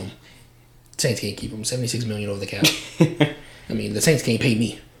 it's him. Saints can't keep him. $76 million over the cap. I mean, the Saints can't pay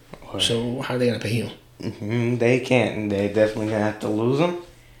me. So how are they going to pay him? They can't. They definitely going to have to lose him.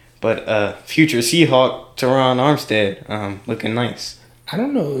 But future Seahawk Teron Armstead, looking nice. I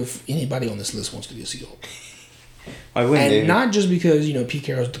don't know if anybody on this list wants to be a Seahawk. Why wouldn't they? And not just because Pete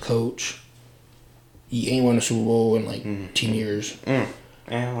Carroll's the coach. He ain't won a Super Bowl in like 10 years. Yeah,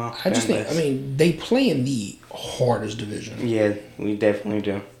 well, I just think, they play in the hardest division. Yeah, we definitely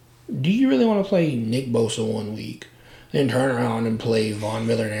do. Do you really want to play Nick Bosa 1 week, then turn around and play Von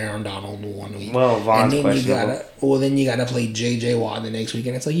Miller and Aaron Donald 1 week? Well, Von's questionable. Then you gotta play J.J. Watt the next week,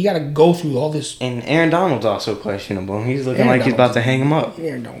 and it's like you gotta go through all this. And Aaron Donald's also questionable. He's looking like he's about to hang him up.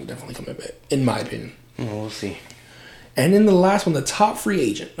 Aaron Donald definitely coming back, in my opinion. Well, we'll see. And then the last one, the top free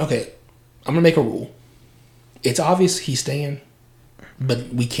agent. Okay, I'm gonna make a rule. It's obvious he's staying, but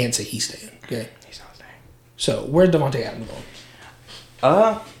we can't say he's staying. Okay, he's not staying. So where's Devontae Adams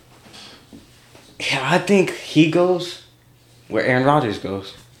going? Yeah, I think he goes where Aaron Rodgers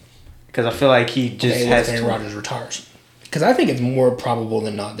goes, because I feel like he just has. Aaron Rodgers retires, because I think it's more probable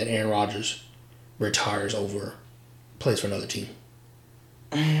than not that Aaron Rodgers retires over plays for another team.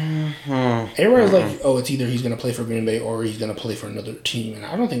 Everybody's like, oh, it's either he's going to play for Green Bay or he's going to play for another team, and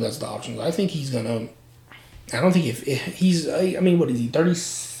I don't think that's the option. I think he's going to. I don't think if he's. I mean, what is he?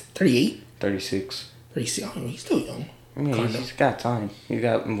 38? 36. 36. I mean, he's still young. I mean, he's got time. He's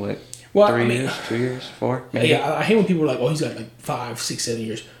got what? Well, 3 years, 2 years, 4. Maybe. Yeah, I hate when people are like, "Oh, he's got like 5, 6, 7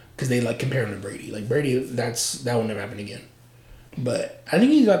 years," because they like compare him to Brady. Like Brady, that will never happen again. But I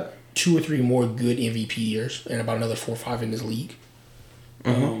think he's got 2 or 3 more good MVP years, and about another 4 or 5 in this league.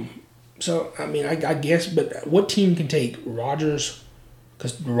 So I mean, I guess, but what team can take Rodgers?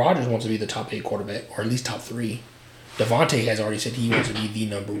 Because Rodgers wants to be the top 8 quarterback, or at least top 3. Devontae has already said he wants to be the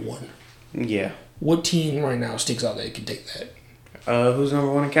number 1. Yeah. What team right now sticks out that can take that? Who's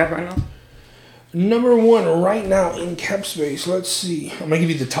number 1 in cap right now? Number 1 right now in cap space. Let's see. I'm going to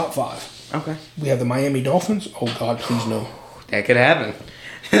give you the top 5. Okay. We have the Miami Dolphins. Oh, God, please no. That could happen.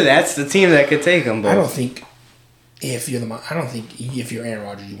 That's the team that could take them both. I don't think if you're Aaron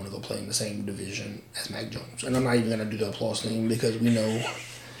Rodgers, you want to go play in the same division as Mac Jones. And I'm not even going to do the applause thing because we know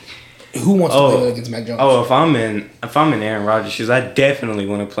who wants to play against Mac Jones. Oh, if I'm in Aaron Rodgers' shoes, I definitely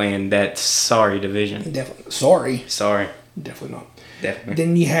want to play in that sorry division. Definitely. Sorry. Definitely not. Definitely.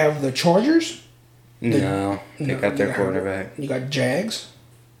 Then you have the Chargers. They got their quarterback. You got Jags.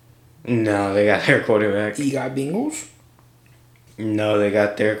 No, they got their quarterback. You got Bengals. No, they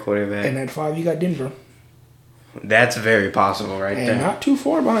got their quarterback. And at 5, you got Denver. That's very possible right there. And not too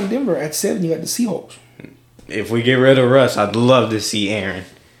far behind Denver. At 7, you got the Seahawks. If we get rid of Russ, I'd love to see Aaron.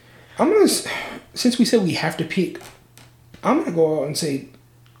 Since we said we have to pick, I'm going to go out and say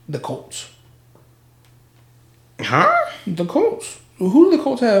the Colts. Huh? The Colts. Who do the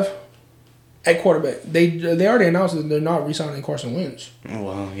Colts have at quarterback? They already announced that they're not re-signing Carson Wentz.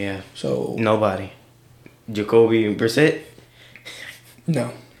 Well, yeah. So nobody. Jacoby Brissett?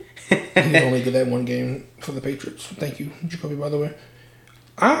 No. He's only good that 1 game for the Patriots. Thank you, Jacoby, by the way.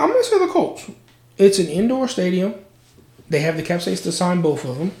 I'm going to say the Colts. It's an indoor stadium. They have the cap space to sign both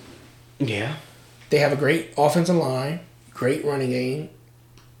of them. Yeah. They have a great offensive line, great running game.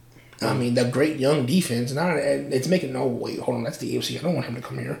 I mean, the great young defense. It's making no wait. Hold on, that's the AFC. I don't want him to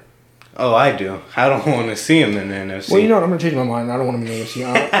come here. Oh, I do. I don't want to see him in the NFC. Well, you know what? I'm going to change my mind. I don't want him in the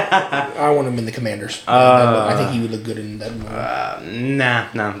AFC. I want him in the Commanders. I think he would look good in that movie.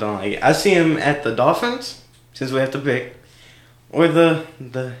 Nah, don't like it. I see him at the Dolphins, since we have to pick, or the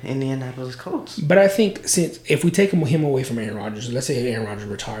Indianapolis Colts. But I think if we take him away from Aaron Rodgers, let's say Aaron Rodgers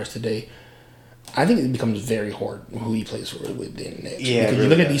retires today, I think it becomes very hard who he plays for within next. Yeah, because really you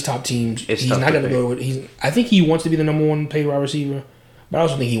look at these top teams, it's he's not going to go with. I think he wants to be the number one paid wide receiver, but I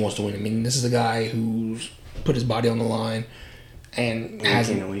also think he wants to win. I mean, this is a guy who's put his body on the line and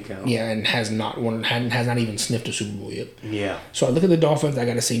hasn't, and has not even sniffed a Super Bowl yet. Yeah. So I look at the Dolphins, I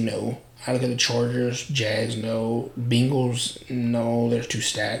got to say no. I look at the Chargers, Jags, no. Bengals, no. They're too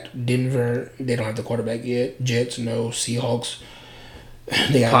stacked. Denver, they don't have the quarterback yet. Jets, no. Seahawks,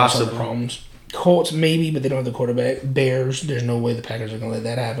 they got some problems. Colts, maybe, but they don't have the quarterback. Bears, there's no way the Packers are going to let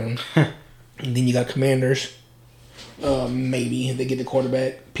that happen. And then you got Commanders. Maybe if they get the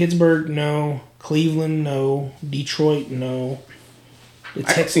quarterback. Pittsburgh, no. Cleveland, no. Detroit, no. I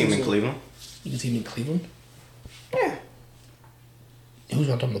can see him in Cleveland. You can see him in Cleveland? Yeah. Who's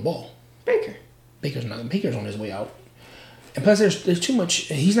going to throw him the ball? Baker. Baker's on his way out. And plus, there's too much.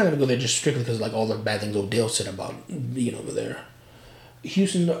 He's not going to go there just strictly because all the bad things Odell said about being over there.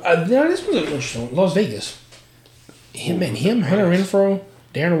 Houston, this was interesting. Las Vegas. Hunter Renfrow,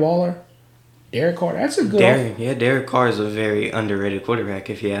 Darren Waller, Derek Carr. That's a good. Derek Carr is a very underrated quarterback,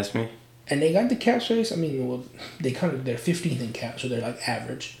 if you ask me. And they got the cap space. I mean, they're 15th in cap, so they're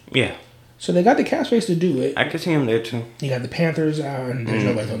average. Yeah. So they got the cap space to do it. I could see him there too. You got the Panthers, and there's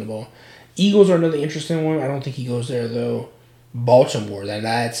nobody throwing the ball. Eagles are another interesting one. I don't think he goes there though. Baltimore,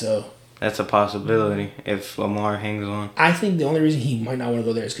 that's a possibility if Lamar hangs on. I think the only reason he might not want to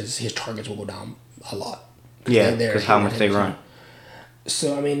go there is because his targets will go down a lot. Yeah, because how much they run.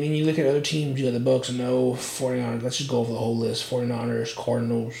 So, I mean, when you look at other teams, you got the Bucks, 49ers. Let's just go over the whole list. 49ers,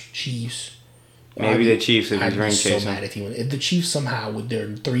 Cardinals, Chiefs. Maybe the Chiefs if he's ring chasing. I'd be so mad if the Chiefs somehow, with their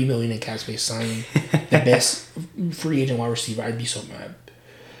 $3 million in cap space, signing the best free agent wide receiver, I'd be so mad.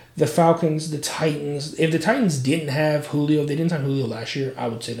 The Falcons, the Titans. If the Titans didn't have Julio, if they didn't sign Julio last year, I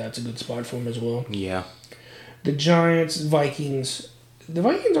would say that's a good spot for him as well. Yeah. The Giants, Vikings. The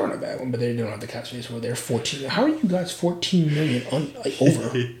Vikings aren't a bad one, but they don't have the cap space for. They're 14. How are you guys $14 million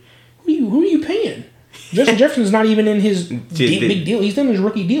over? Who are you paying? Justin Jefferson's not even in his big deal. He's in his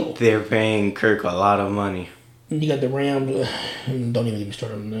rookie deal. They're paying Kirk a lot of money. And you got the Rams. Don't even get me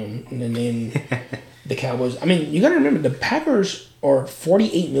started on them. And then the Cowboys. I mean, you got to remember the Packers are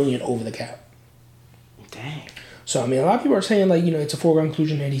 $48 million over the cap. Dang. So I mean, a lot of people are saying it's a foregone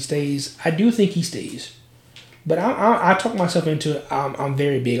conclusion that he stays. I do think he stays, but I talk myself into it. I'm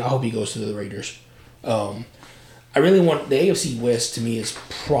very big. I hope he goes to the Raiders. I really want the AFC West. To me, is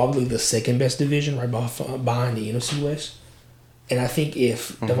probably the second best division, right behind the NFC West. And I think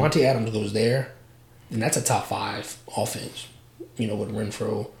if Devontae Adams goes there, then that's a top 5 offense. With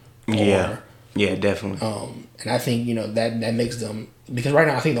Renfrow. Yeah, definitely. And I think that makes them, because right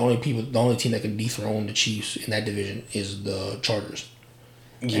now I think the only team that can dethrone the Chiefs in that division is the Chargers.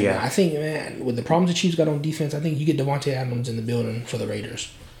 Yeah, and I think, man, with the problems the Chiefs got on defense, I think you get Devontae Adams in the building for the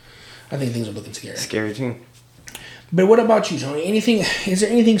Raiders. I think things are looking scary. Scary team. But what about you, Tony? Is there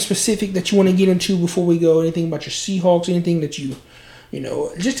anything specific that you want to get into before we go? Anything about your Seahawks? Anything that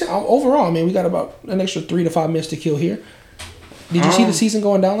just overall? I mean, we got about an extra 3 to 5 minutes to kill here. Did you see the season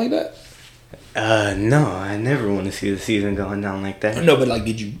going down like that? No, I never want to see the season going down like that. No, but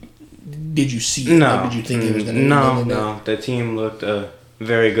did you see it? No. Did you think it was going to No. The team looked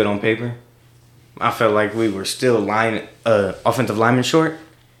very good on paper. I felt like we were still offensive linemen short,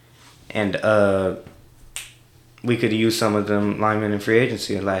 and we could have used some of them linemen in free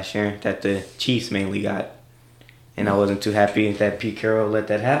agency last year that the Chiefs mainly got. And I wasn't too happy that Pete Carroll let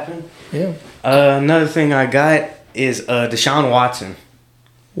that happen. Yeah. Another thing I got is Deshaun Watson.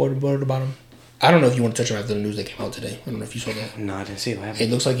 What about him? I don't know if you want to touch on after the news that came out today. I don't know if you saw that. No, I didn't see what happened.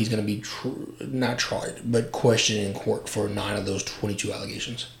 It looks like he's going to be not tried, but questioned in court for 9 of those 22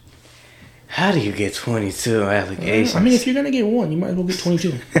 allegations. How do you get 22 allegations? I mean, if you're going to get 1, you might as well get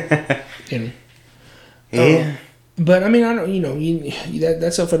 22. Yeah. But I mean, I don't.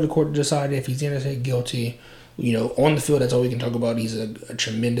 That's up for the court to decide if he's innocent, guilty. On the field, that's all we can talk about. He's a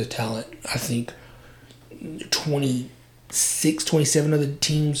tremendous talent. I think 27 of the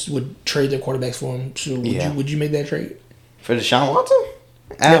teams would trade their quarterbacks for him. So would you make that trade? For Deshaun Watson?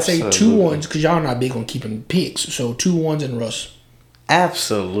 Let's say 2 1s, because y'all are not big on keeping picks. So 2 1s and Russ.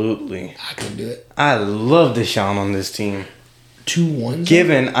 Absolutely. I couldn't do it. I love Deshaun on this team. 2 1s?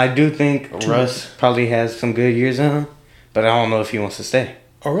 Given, I do think Russ probably has some good years in him, but I don't know if he wants to stay.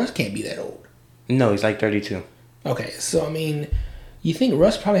 Oh, Russ can't be that old. No, he's like 32. Okay, so I mean, you think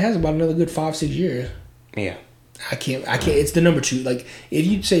Russ probably has about another good 5-6 years? Yeah. I can't. It's the number 2. Like, if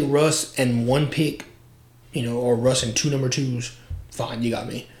you say Russ and 1 pick, or Russ and 2 number 2s, fine, you got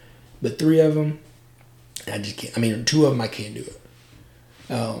me. But 3 of them, I just can't. I mean, 2 of them, I can't do it.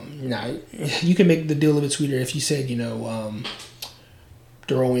 Now, you can make the deal a bit sweeter if you said,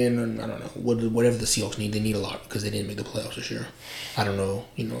 throw in, I don't know, whatever the Seahawks need. They need a lot because they didn't make the playoffs this year. I don't know.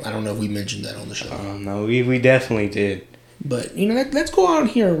 I don't know if we mentioned that on the show. No, we definitely did. But, let's go on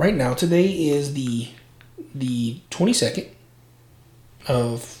here right now. Today is the 22nd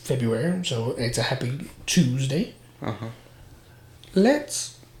of February, so it's a happy Tuesday.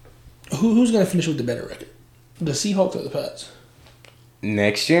 Who's going to finish with the better record? The Seahawks or the Pats?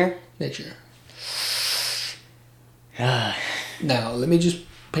 Next year? Next year. Now, let me just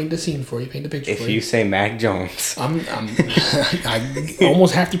paint the scene for you, paint the picture for you. If you say Mac Jones. I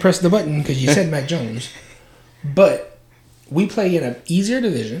almost have to press the button because you said Mac Jones. But we play in an easier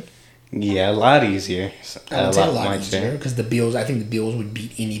division. Yeah, a lot easier. I would say a lot easier because I think the Bills would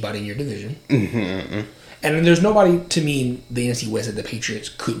beat anybody in your division. And there's nobody, to me, in the NFC West that the Patriots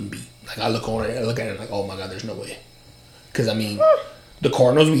couldn't beat. Like, I look at it and like, oh my God, there's no way. Because, I mean, the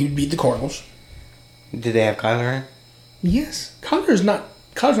Cardinals, we would beat the Cardinals. Did they have Kyler in? Yes. Kyler's not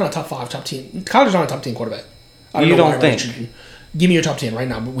top 5, top 10. Kyler's not a top 10 quarterback. You don't think? Give me your top 10 right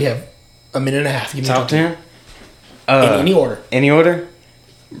now, but we have a minute and a half. Give me top 10? In any order. Any order?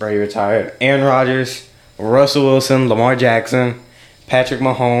 Brady retired. Aaron Rodgers, Russell Wilson, Lamar Jackson, Patrick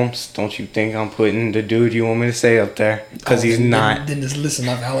Mahomes. Don't you think I'm putting the dude you want me to say up there? Because he's not. Then just listen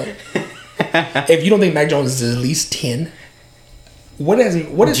up, Alec. If you don't think Mac Jones is at least 10, what is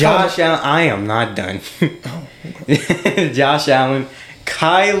Josh Allen? I am not done. Oh, okay. Josh Allen,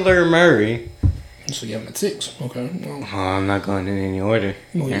 Kyler Murray. So you have him at 6. Okay. Well, I'm not going in any order.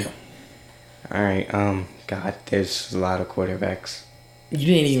 Well, yeah. All right. God, there's a lot of quarterbacks. You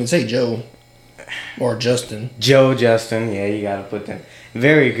didn't even say Joe or Justin. Justin. Yeah, you got to put them.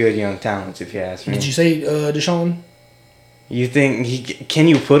 Very good young talents, if you ask me. Did you say Deshaun? You think can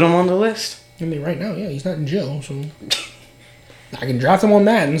you put him on the list? I mean, right now, yeah, he's not in jail, so I can draft him on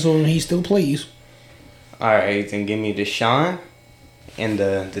Madden, so he still plays. All right, then give me Deshaun, and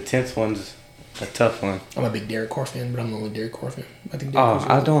the 10th one's a tough one. I'm a big Derek Carr fan, but I'm the only Derek Carr fan.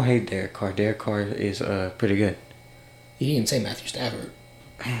 I don't hate Derek Carr. Derek Carr is pretty good. You didn't say Matthew Stafford.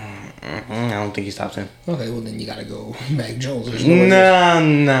 I don't think he's top 10. Okay, well then you gotta go Mac Jones.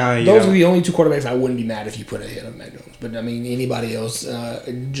 No. Those are the only 2 quarterbacks I wouldn't be mad if you put ahead of Mac Jones. But I mean, anybody else,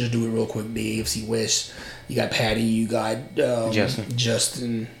 just do it real quick. The AFC West, you got Patty, you got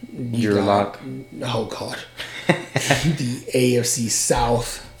Justin, Drew Lock. Oh God, the AFC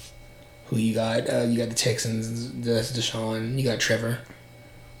South. Who you got? You got the Texans. That's Deshaun. You got Trevor.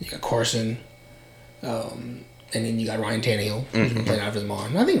 You got Carson. And then you got Ryan Tannehill, who's been playing out of his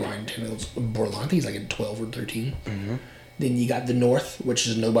mind. I think Ryan Tannehill's borderline. I think he's like at 12 or 13. Then you got the North, which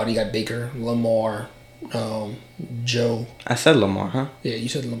is nobody. You got Baker, Lamar, Joe. I said Lamar, huh? Yeah, you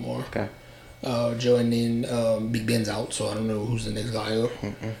said Lamar. Okay. Joe, and then Big Ben's out, so I don't know who's the next guy up.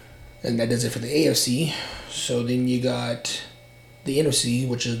 And that does it for the AFC. So then you got the NFC,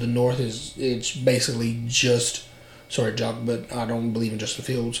 which is the North. It's basically just, sorry, Jock, but I don't believe in Justin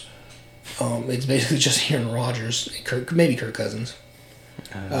Fields. It's basically just Aaron Rodgers, maybe Kirk Cousins.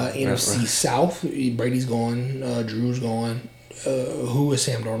 NFC South, Brady's gone, Drew's gone. Who is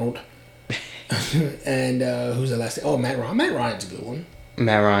Sam Darnold? And who's the last? Oh, Matt Ryan. Matt Ryan's a good one.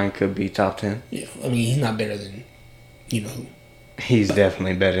 Matt Ryan could be top 10. Yeah, I mean he's not better than you know who. He's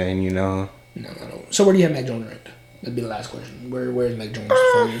definitely better than you know. No, I don't. So where do you have Mac Jones ranked? That'd be the last question. Where is Mac Jones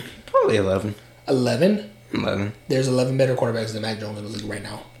for you? Probably 11. 11? 11. There's 11 better quarterbacks than Mac Jones in the league right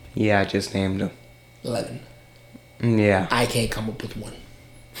now. Yeah, I just named them. 11. Yeah. I can't come up with one.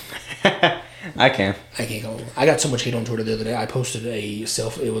 I can. I can't come up with one. I got so much hate on Twitter the other day. I posted it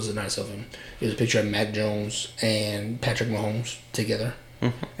was not a selfie. It was a picture of Mac Jones and Patrick Mahomes together.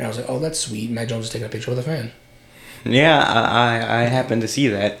 And I was like, oh, that's sweet. Mac Jones is taking a picture with a fan. Yeah, I happened to see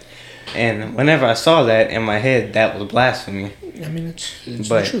that. And whenever I saw that in my head, that was blasphemy. I mean, it's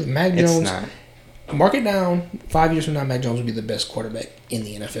the truth. Mac Jones, it's not. Mark it down. 5 years from now, Mac Jones will be the best quarterback in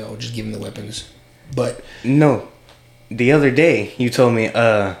the NFL. Just give him the weapons. But no, the other day you told me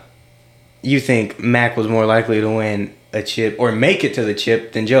you think Mac was more likely to win a chip or make it to the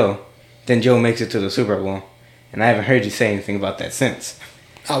chip than Joe makes it to the Super Bowl. And I haven't heard you say anything about that since.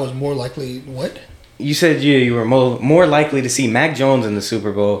 I was more likely what? You said you were more likely to see Mac Jones in the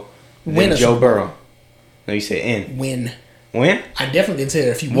Super Bowl than Joe Burrow. No, you said in. Win. Win? I definitely didn't say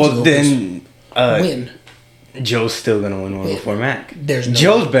that a few weeks ago. Well, then... win. Joe's still gonna win one before Mac. There's no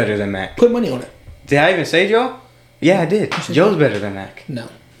Joe's better than Mac. Put money on it. Did I even say Joe? Yeah, I did. Joe's better than Mac. No.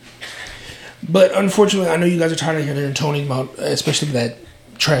 But unfortunately, I know you guys are tired of hearing Tony about, especially that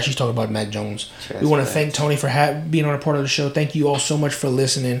trash he's talking about Mac Jones. We want to thank Tony for being on a part of the show. Thank you all so much for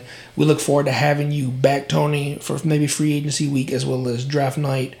listening. We look forward to having you back, Tony, for maybe free agency week as well as draft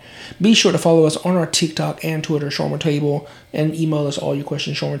night. Be sure to follow us on our TikTok and Twitter, Shawarma Table, and email us all your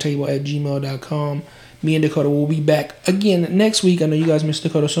questions, shawarmatable@gmail.com. Me and Dakota will be back again next week. I know you guys miss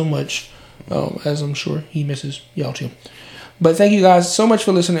Dakota so much, as I'm sure he misses y'all too. But thank you guys so much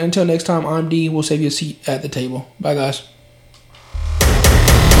for listening. Until next time, I'm D. We'll save you a seat at the table. Bye, guys.